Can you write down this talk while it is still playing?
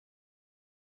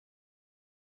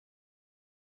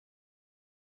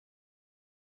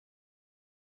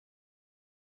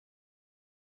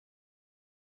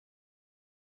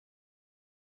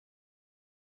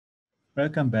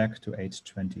Welcome back to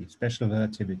 820, Special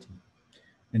Relativity.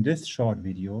 In this short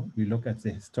video, we look at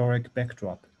the historic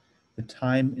backdrop, the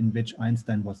time in which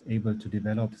Einstein was able to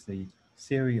develop the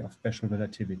theory of special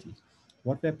relativity.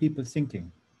 What were people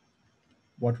thinking?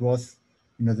 What was,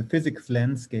 the physics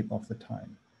landscape of the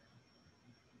time?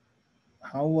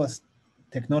 How was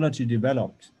technology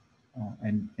developed?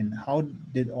 And how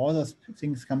did all those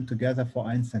things come together for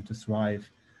Einstein to thrive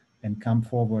and come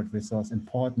forward with those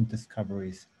important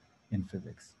discoveries in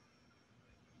physics?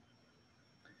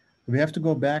 We have to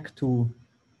go back to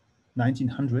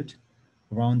 1900,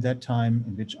 around that time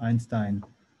in which Einstein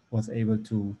was able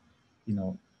to,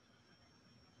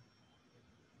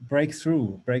 break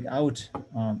out,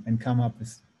 and come up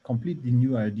with completely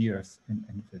new ideas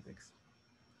in physics.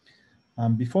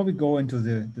 Before we go into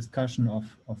the discussion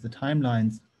of the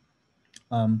timelines,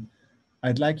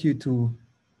 I'd like you to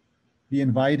be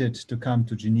invited to come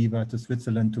to Geneva, to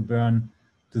Switzerland, to Bern,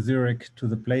 to Zurich, to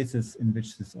the places in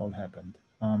which this all happened.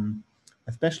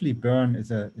 Especially Bern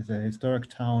is a historic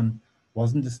town,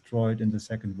 wasn't destroyed in the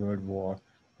Second World War.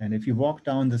 And if you walk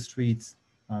down the streets,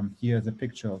 here's a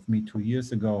picture of me 2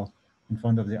 years ago in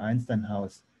front of the Einstein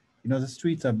House. The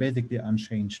streets are basically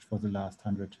unchanged for the last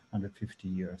 100, 150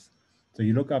 years. So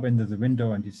you look up into the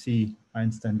window and you see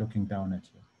Einstein looking down at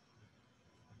you.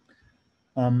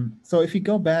 So if you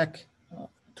go back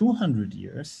 200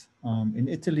 years, in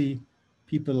Italy,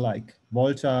 people like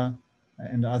Volta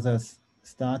and others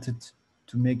started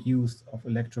to make use of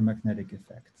electromagnetic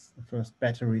effects. The first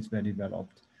batteries were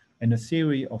developed, and a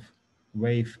theory of a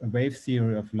wave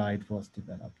theory of light was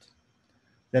developed.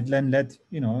 That then led,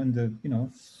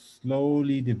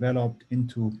 slowly developed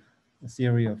into a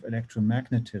theory of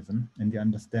electromagnetism and the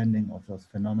understanding of those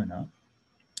phenomena.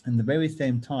 And the very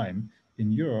same time,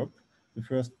 in Europe, the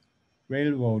first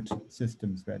railroad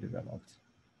systems were developed.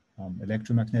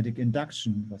 Electromagnetic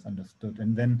induction was understood.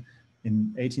 And then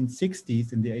in the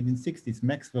 1860s,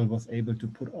 Maxwell was able to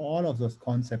put all of those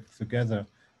concepts together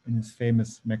in his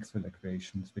famous Maxwell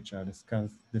equations, which are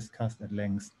discussed at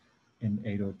length in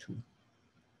 802.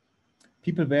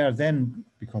 People were then,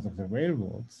 because of the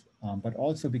railroads, but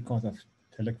also because of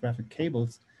telegraphic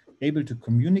cables, able to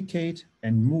communicate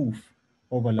and move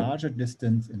over larger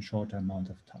distance in shorter amount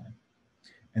of time.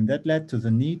 And that led to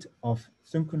the need of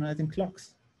synchronizing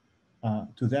clocks.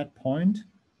 To that point,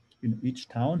 each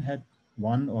town had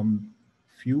one or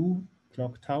few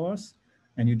clock towers,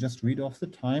 and you just read off the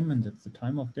time, and it's the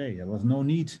time of day. There was no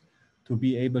need to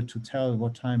be able to tell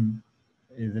what time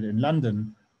is it in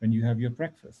London when you have your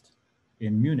breakfast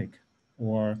in Munich,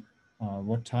 or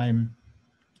what time,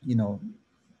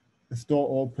 the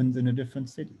store opens in a different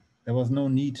city. There was no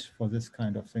need for this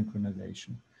kind of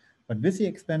synchronization. But with the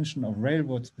expansion of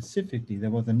railroads specifically, there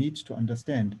was a need to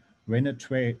understand when a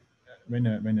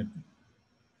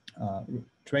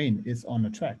train is on a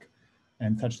track,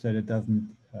 and such that it doesn't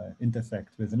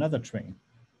intersect with another train,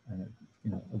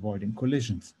 avoiding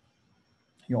collisions.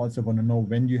 You also want to know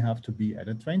when you have to be at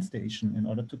a train station in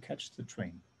order to catch the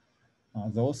train.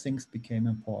 Those things became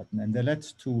important, and they led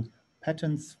to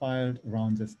patents filed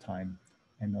around this time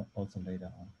and also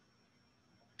later on.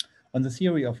 On the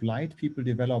theory of light, people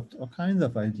developed all kinds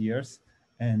of ideas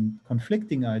and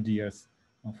conflicting ideas.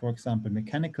 For example,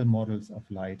 mechanical models of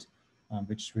light,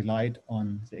 which relied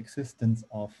on the existence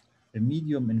of a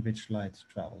medium in which light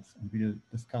travels. And we'll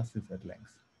discuss this at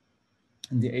length.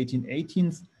 In the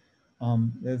 1818s,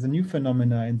 there's a new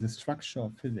phenomena in the structure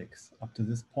of physics. Up to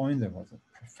this point, there was a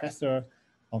professor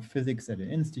of physics at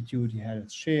an institute. He had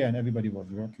his chair and everybody was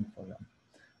working for them.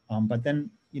 But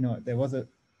then, there was a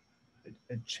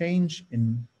change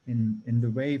in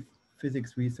the way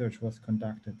physics research was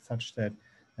conducted, such that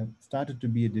there started to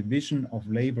be a division of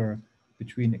labor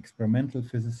between experimental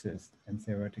physicists and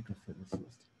theoretical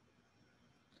physicists.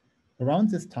 Around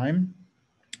this time,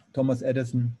 Thomas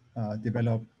Edison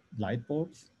developed light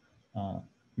bulbs,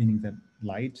 meaning that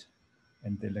light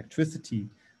and the electricity,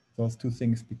 those two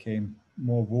things became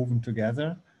more woven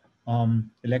together.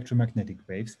 Electromagnetic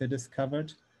waves were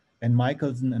discovered, and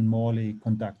Michelson and Morley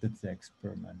conducted the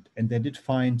experiment. And they did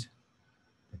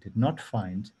not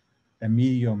find a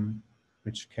medium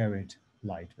which carried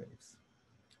light waves.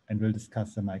 And we'll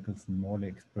discuss the Michelson-Morley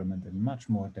experiment in much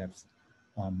more depth.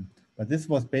 But this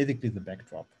was basically the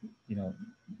backdrop.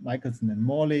 Michelson and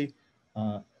Morley,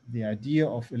 the idea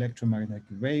of electromagnetic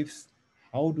waves,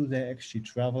 how do they actually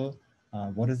travel?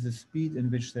 What is the speed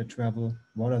in which they travel?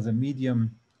 What are the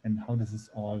medium? And how does this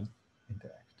all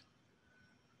interact?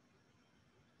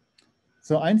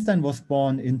 So Einstein was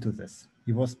born into this.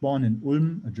 He was born in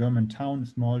Ulm, a German town, a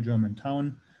small German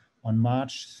town, on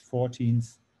March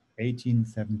 14th,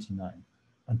 1879,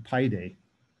 on Pi Day.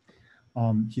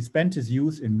 He spent his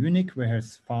youth in Munich, where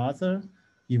his father,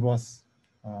 he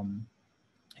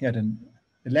had an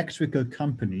electrical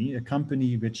company, a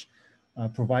company which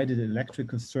provided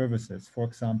electrical services, for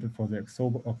example, for the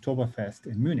Oktoberfest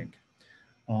in Munich.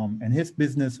 And his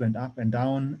business went up and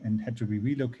down and had to be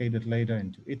relocated later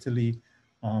into Italy.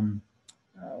 It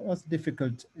was a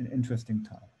difficult and interesting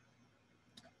time.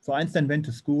 So Einstein went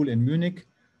to school in Munich,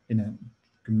 in a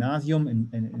gymnasium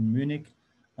in Munich,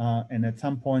 and at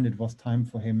some point it was time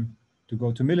for him to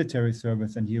go to military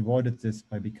service, and he avoided this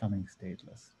by becoming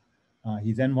stateless.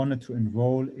 He then wanted to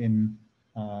enroll in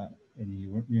a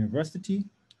university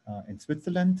in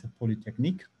Switzerland,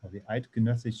 Polytechnique, or the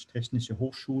Eidgenössische Technische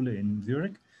Hochschule in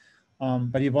Zurich,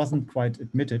 but he wasn't quite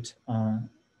admitted,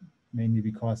 mainly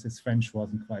because his French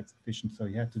wasn't quite sufficient, so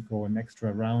he had to go an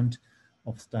extra round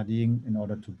of studying in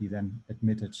order to be then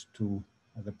admitted to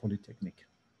the Polytechnique.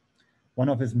 One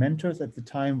of his mentors at the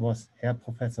time was Herr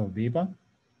Professor Weber.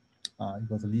 He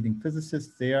was a leading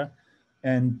physicist there,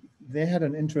 and they had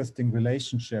an interesting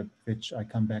relationship, which I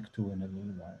come back to in a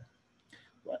little while.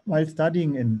 While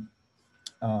studying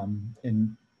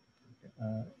in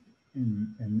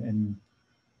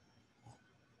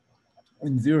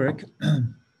Zurich,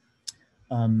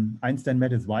 Einstein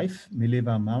met his wife,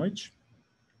 Mileva Maric.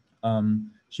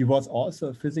 She was also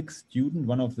a physics student,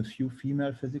 one of the few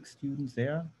female physics students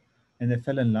there, and they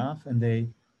fell in love, and they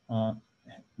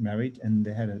married, and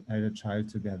they had a child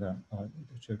together,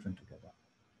 children together.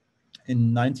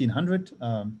 In 1900,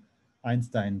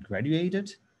 Einstein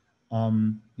graduated.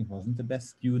 He wasn't the best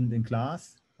student in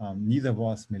class, neither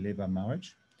was Mileva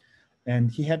Maric,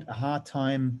 and he had a hard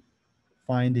time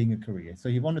finding a career. So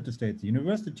he wanted to stay at the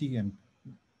university and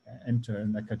enter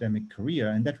an academic career,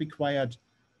 and that required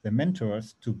the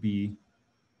mentors to be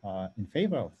in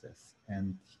favor of this.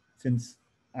 And since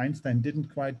Einstein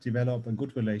didn't quite develop a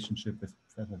good relationship with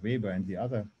Professor Weber and the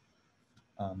other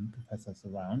professors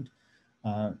around,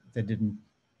 they didn't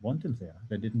want him there.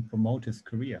 They didn't promote his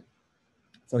career.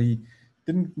 So he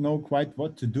didn't know quite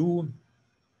what to do,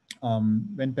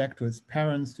 went back to his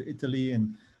parents, to Italy,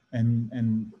 and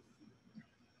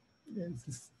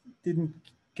didn't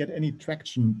get any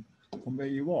traction from where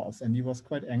he was. And he was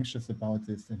quite anxious about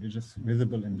this, and it's just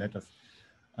visible in letters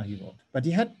he wrote. But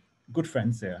he had good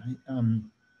friends there.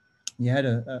 He had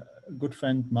a good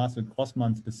friend, Marcel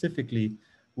Grossmann specifically,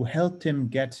 who helped him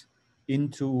get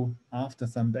into, after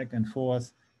some back and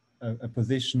forth, a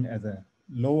position as a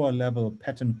lower level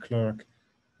patent clerk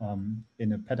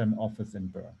in a patent office in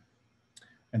Bern.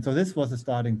 And so this was a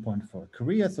starting point for a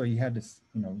career. So he had this,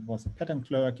 was a patent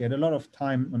clerk. He had a lot of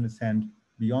time on his hand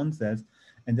beyond that.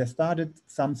 And they started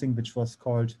something which was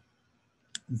called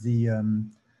the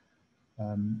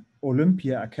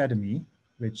Olympia Academy,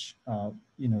 which,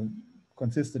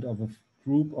 consisted of a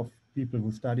group of people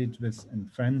who studied with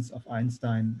and friends of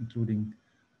Einstein, including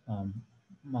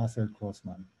Marcel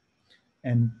Grossmann.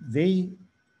 And they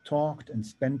talked and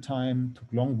spent time, took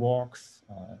long walks,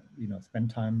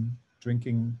 spent time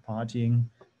drinking, partying,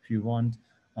 if you want,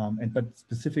 but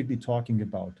specifically talking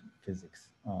about physics.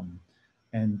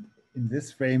 And in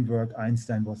this framework,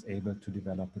 Einstein was able to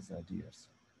develop his ideas.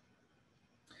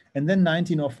 And then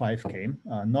 1905 came,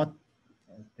 not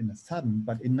in a sudden,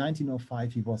 but in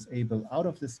 1905, he was able, out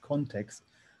of this context,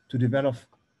 to develop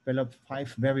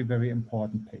 5 very, very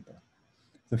important papers.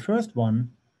 The first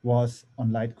one was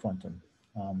on light quantum.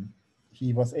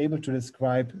 He was able to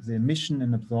describe the emission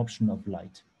and absorption of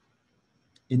light.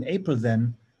 In April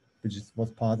then, which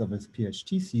was part of his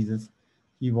PhD thesis,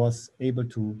 he was able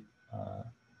to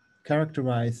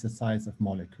characterize the size of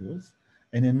molecules.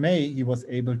 And in May, he was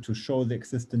able to show the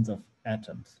existence of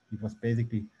atoms. He was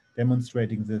basically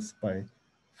demonstrating this by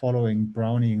following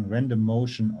Brownian random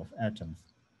motion of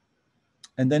atoms.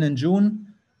 And then in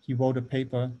June, he wrote a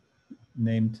paper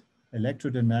named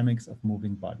Electrodynamics of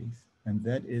Moving Bodies. And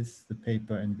that is the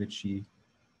paper in which he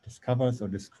discovers or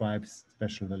describes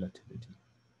special relativity.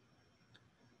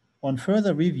 On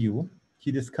further review,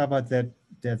 he discovered that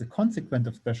there's a consequence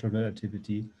of special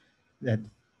relativity that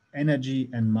energy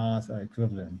and mass are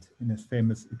equivalent in his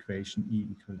famous equation E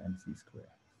equal mc squared.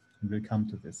 And we'll come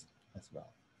to this as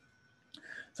well.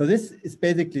 So this is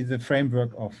basically the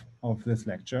framework of this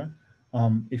lecture.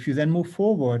 If you then move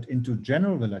forward into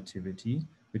general relativity,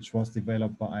 which was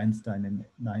developed by Einstein in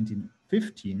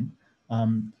 1915,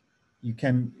 you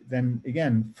can then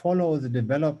again follow the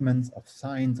developments of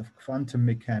science, of quantum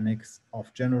mechanics,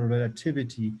 of general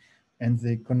relativity, and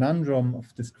the conundrum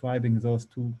of describing those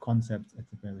two concepts at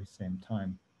the very same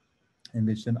time, in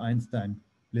which then Einstein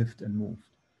lived and moved.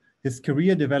 His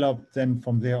career developed then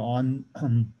from there on,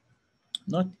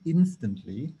 not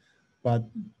instantly, but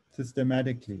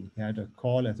systematically. He had a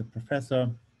call as a professor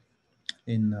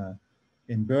in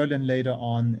Berlin later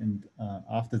on, and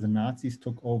after the Nazis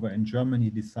took over in Germany,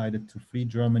 he decided to flee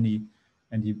Germany,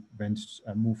 and he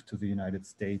moved to the United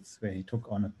States, where he took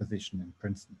on a position in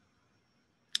Princeton.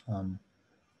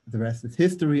 The rest is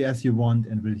history, as you want,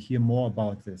 and we'll hear more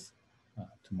about this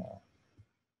tomorrow.